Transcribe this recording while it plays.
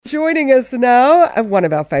Joining us now, one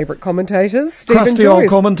of our favourite commentators, Stephen Crusty Joyce. old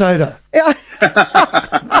commentator. Yeah.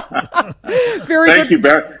 Very Thank good. you,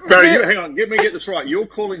 Barry. Barry, hang on. Let me get this right. You're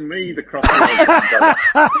calling me the crusty old commentator.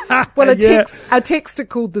 Well, a texter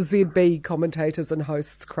called the ZB commentators and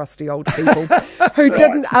hosts crusty old people who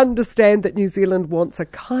didn't understand that New Zealand wants a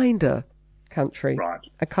kinder country, Right.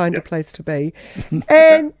 a kinder place to be.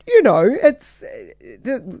 And, it's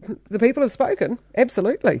the people have spoken,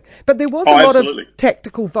 absolutely. But there was a lot absolutely. of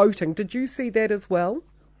tactical voting. Did you see that as well?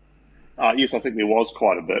 Yes, I think there was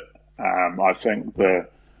quite a bit. I think the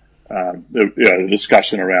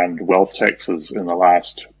discussion around wealth taxes in the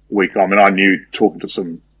last week. I mean, I knew talking to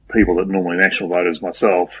some people that are normally national voters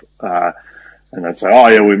myself, and they'd say, "Oh,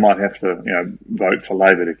 yeah, we might have to, vote for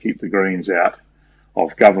Labor to keep the Greens out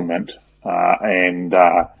of government." And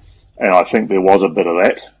I think there was a bit of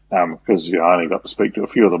that because I only got to speak to a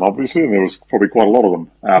few of them, obviously, and there was probably quite a lot of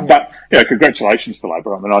them. But congratulations to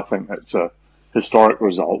Labor. I mean, I think that's a historic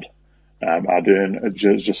result. Ardern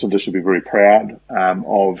Jacinda should be very proud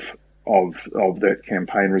of that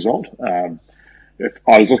campaign result. If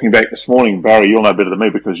I was looking back this morning, Barry, you'll know better than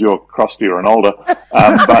me because you're crustier and older.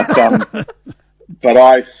 But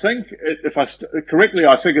I think, correctly,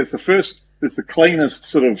 I think it's the cleanest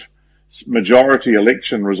sort of majority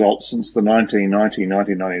election result since the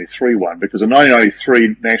 1993 one, because the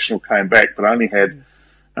 1993 National came back but only had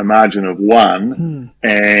a margin of one,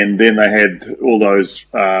 and then they had all those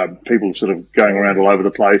people sort of going around all over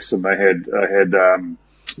the place, and they had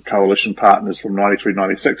coalition partners from 93,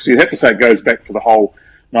 96. So you have to say it goes back to the whole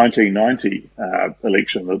 1990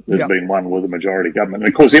 election that there's been won with a majority government.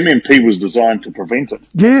 And of course, MMP was designed to prevent it.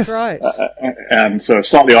 Yes. Right. So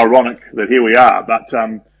slightly ironic that here we are, but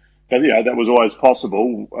that was always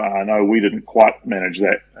possible. I know we didn't quite manage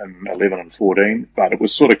that in 11 and 14, but it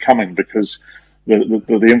was sort of coming because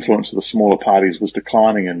the influence of the smaller parties was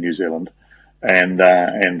declining in New Zealand, and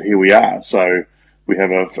here we are. So we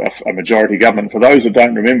have a majority government. For those that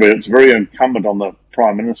don't remember, it's very incumbent on the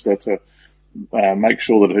Prime Minister to make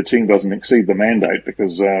sure that her team doesn't exceed the mandate,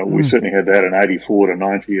 because we certainly had that in 84 to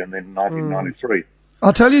 90 and then 1993.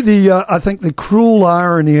 I'll tell you I think the cruel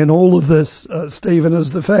irony in all of this, Stephen,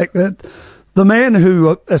 is the fact that the man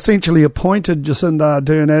who essentially appointed Jacinda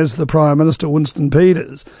Ardern as the Prime Minister, Winston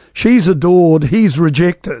Peters, she's adored, he's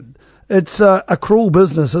rejected. It's a cruel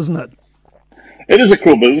business, isn't it? It is a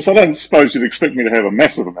cruel business. I don't suppose you'd expect me to have a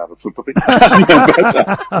massive amount of sympathy. No,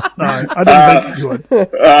 I didn't think you would.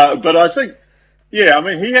 But I think,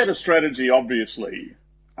 he had a strategy, obviously,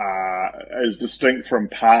 as distinct from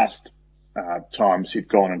past times he'd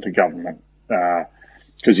gone into government,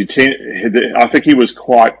 because I think he was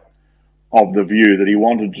quite of the view that he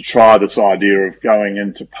wanted to try this idea of going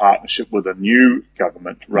into partnership with a new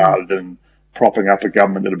government rather than propping up a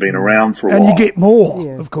government that had been around for a while. And you get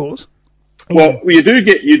more, of course. Well, you do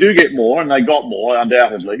get more, and they got more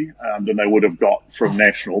undoubtedly than they would have got from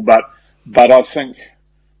National. But I think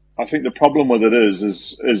the problem with it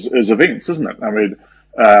is events, isn't it? I mean,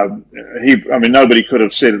 nobody could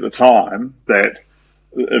have said at the time that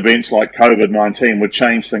events like COVID-19 would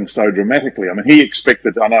change things so dramatically. I mean, he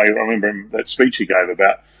expected. I remember that speech he gave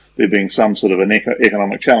about there being some sort of an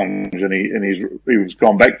economic challenge, and he was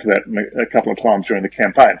gone back to that a couple of times during the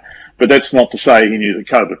campaign. But that's not to say he knew that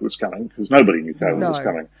COVID was coming, because nobody knew COVID was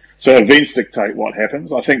coming. So events dictate what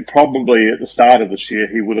happens. I think probably at the start of this year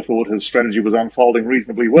he would have thought his strategy was unfolding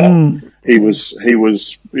reasonably well. He was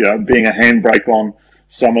being a handbrake on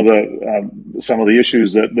some of the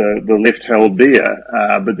issues that the left held dear.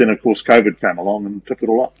 But then of course COVID came along and tipped it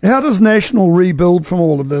all up. How does National rebuild from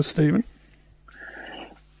all of this, Stephen?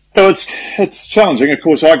 So it's challenging. Of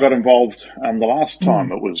course, I got involved the last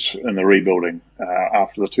time it was in the rebuilding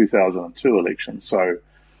after the 2002 election, so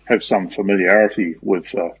have some familiarity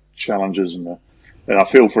with challenges, and I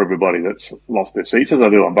feel for everybody that's lost their seats, as I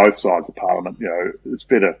do on both sides of Parliament.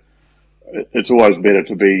 It's always better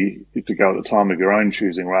to go at the time of your own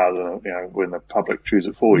choosing rather than when the public choose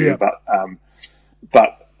it for you. But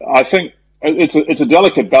I think it's a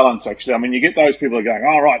delicate balance, actually. I mean, you get those people who are going,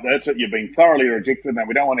 "Oh, right, that's it. You've been thoroughly rejected, and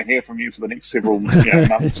we don't want to hear from you for the next several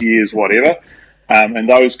months, years, whatever." And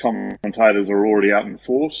those commentators are already out in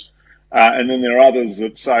force. And then there are others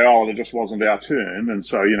that say, "Oh, well, it just wasn't our turn, and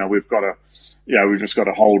so we've just got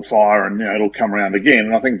to hold fire, and it'll come around again."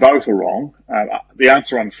 And I think both are wrong. The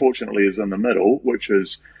answer, unfortunately, is in the middle, which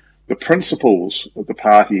is the principles that the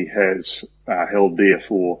party has held dear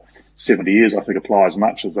for 70 years, I think, apply as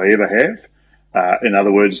much as they ever have. In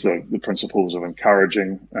other words, the principles of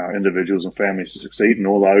encouraging individuals and families to succeed and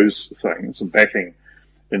all those things, and backing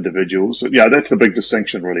individuals. That's the big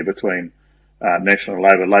distinction really between National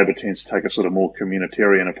Labor tends to take a sort of more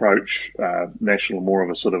communitarian approach. National more of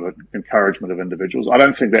a sort of an encouragement of individuals. I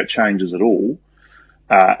don't think that changes at all,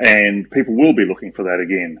 and people will be looking for that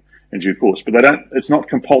again in due course. But it's not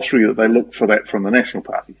compulsory that they look for that from the National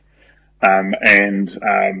Party,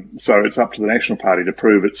 so it's up to the National Party to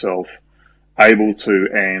prove itself able to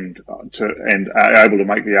able to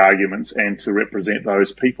make the arguments and to represent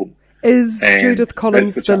those people. Is Judith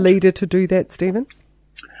Collins the leader to do that, Stephen?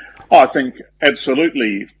 I think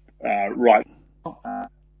absolutely right.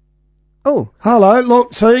 Oh, hello!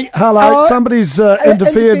 Look, see, hello. Somebody's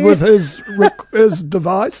interfered with his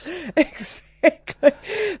device. Exactly.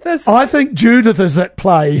 I think Judith is at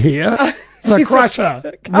play here. The crusher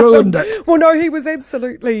ruined it. Well, no, he was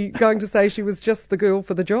absolutely going to say she was just the girl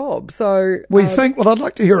for the job. So we think. Well, I'd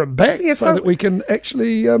like to hear him back so that we can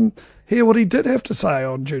actually hear what he did have to say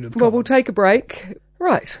on Judith Collins. Well, we'll take a break.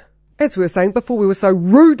 Right. As we were saying before, we were so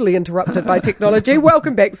rudely interrupted by technology.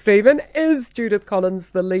 Welcome back, Stephen. Is Judith Collins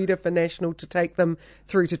the leader for National to take them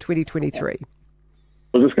through to 2023?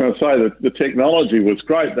 I was just going to say that the technology was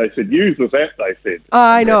great. They said, use this app, they said.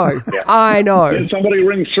 I know. Yeah. I know. And somebody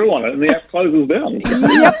rings through on it and the app closes down.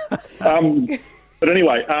 Yep. But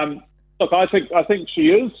anyway, look, I think she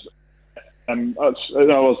is. I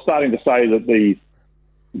was starting to say that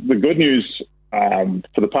the good news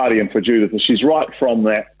for the party and for Judith is she's right from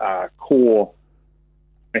that core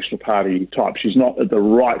National Party type. She's not at the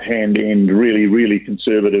right-hand end, really, really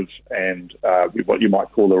conservative and what you might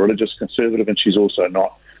call the religious conservative, and she's also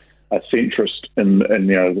not a centrist in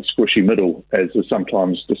the squishy middle, as is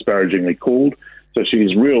sometimes disparagingly called. So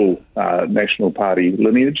she's real National Party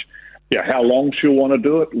lineage. Yeah, how long she'll want to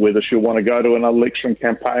do it, whether she'll want to go to another election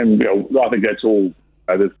campaign, I think that's all.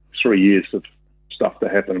 There's 3 years of stuff to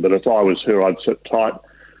happen. But if I was her, I'd sit tight,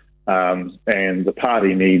 and the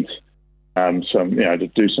party needs to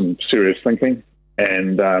do some serious thinking,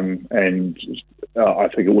 and I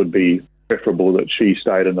think it would be preferable that she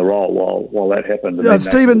stayed in the role while that happened. And then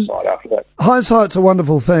Stephen, after that. Hindsight's a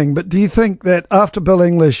wonderful thing, but do you think that after Bill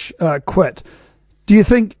English quit, do you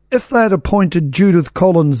think if they'd appointed Judith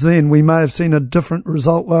Collins then, we may have seen a different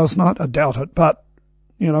result last night? I doubt it, but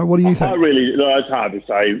what do you think? It's hard to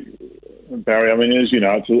say, Barry. I mean, as you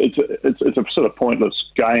know, it's a sort of pointless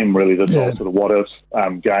game, really. This whole sort of what if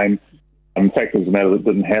game. In fact, it's a matter that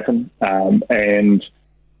didn't happen, and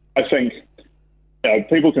I think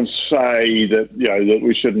people can say that that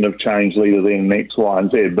we shouldn't have changed leader then X, Y, and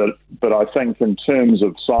Z. But I think in terms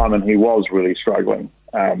of Simon, he was really struggling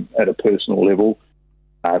at a personal level.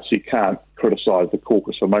 So you can't criticise the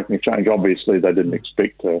caucus for making a change. Obviously, they didn't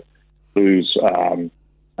expect to lose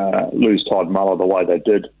Todd Muller the way they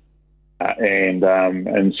did,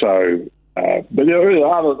 and so. But there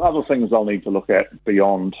are other things they'll need to look at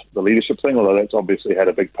beyond the leadership thing, although that's obviously had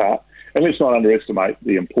a big part. And let's not underestimate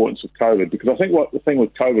the importance of COVID, because I think the thing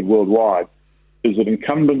with COVID worldwide is that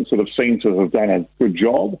incumbents that have seemed to have done a good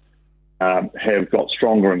job have got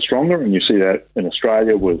stronger and stronger, and you see that in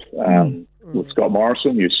Australia with Scott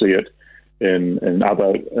Morrison. You see it in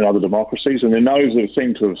other democracies, and then those that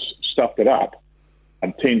seem to have stuffed it up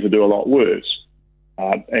tend to do a lot worse.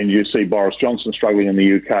 And you see Boris Johnson struggling in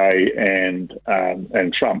the UK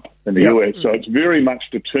and Trump in the US. So it's very much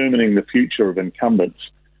determining the future of incumbents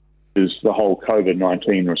is the whole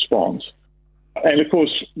COVID-19 response. And of course,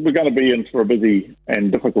 we're going to be in for a busy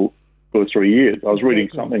and difficult 2 or 3 years. I was reading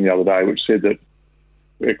something the other day which said that,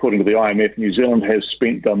 according to the IMF, New Zealand has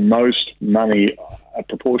spent the most money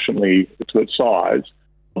proportionally to its size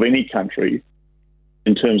of any country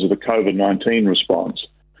in terms of the COVID-19 response.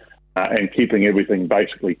 And keeping everything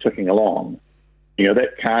basically ticking along,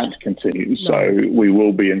 that can't continue. No. So we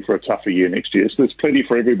will be in for a tougher year next year. So there's plenty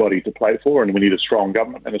for everybody to play for, and we need a strong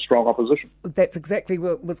government and a strong opposition. That's exactly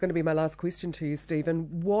what was going to be my last question to you,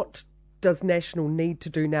 Stephen. What does National need to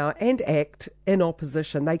do now and act in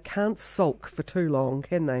opposition? They can't sulk for too long,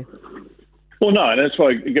 can they? Well, no, and that's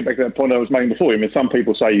why I get back to that point I was making before. I mean, some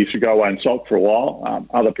people say you should go away and sulk for a while.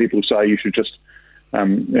 Other people say you should just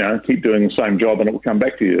keep doing the same job and it will come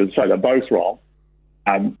back to you. So they're both wrong.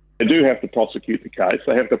 They do have to prosecute the case.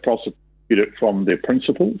 They have to prosecute it from their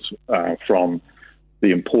principles, from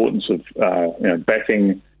the importance of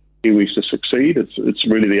backing Kiwis to succeed. It's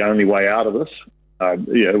really the only way out of this.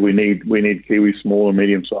 We need Kiwi small and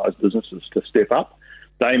medium-sized businesses to step up.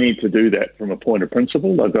 They need to do that from a point of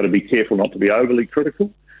principle. They've got to be careful not to be overly critical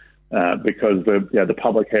because the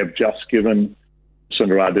public have just given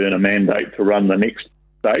Jacinda Ardern a mandate to run the next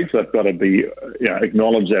stage. They've got to be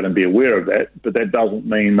acknowledge that and be aware of that, but that doesn't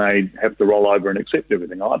mean they have to roll over and accept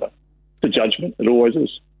everything either. It's a judgment. It always is.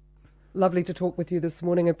 Lovely to talk with you this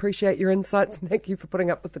morning. Appreciate your insights and thank you for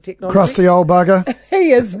putting up with the technology. Crusty old bugger.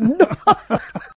 He is not.